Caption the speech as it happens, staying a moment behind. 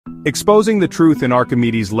Exposing the truth in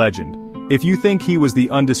Archimedes' legend. If you think he was the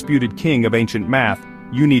undisputed king of ancient math,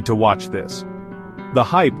 you need to watch this. The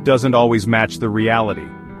hype doesn't always match the reality.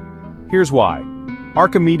 Here's why.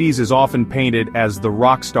 Archimedes is often painted as the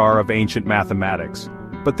rock star of ancient mathematics,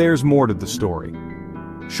 but there's more to the story.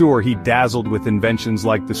 Sure, he dazzled with inventions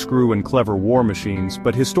like the screw and clever war machines,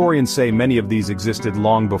 but historians say many of these existed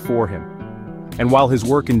long before him. And while his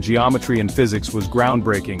work in geometry and physics was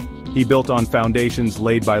groundbreaking, he built on foundations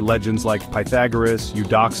laid by legends like Pythagoras,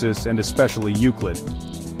 Eudoxus, and especially Euclid.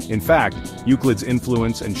 In fact, Euclid's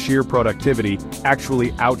influence and sheer productivity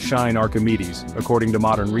actually outshine Archimedes, according to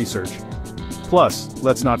modern research. Plus,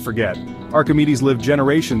 let's not forget, Archimedes lived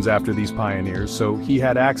generations after these pioneers, so he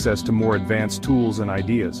had access to more advanced tools and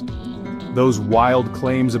ideas. Those wild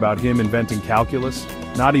claims about him inventing calculus?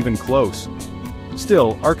 Not even close.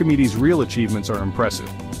 Still, Archimedes' real achievements are impressive,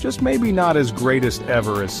 just maybe not as greatest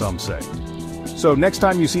ever as some say. So next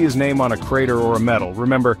time you see his name on a crater or a medal,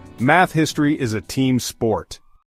 remember, math history is a team sport.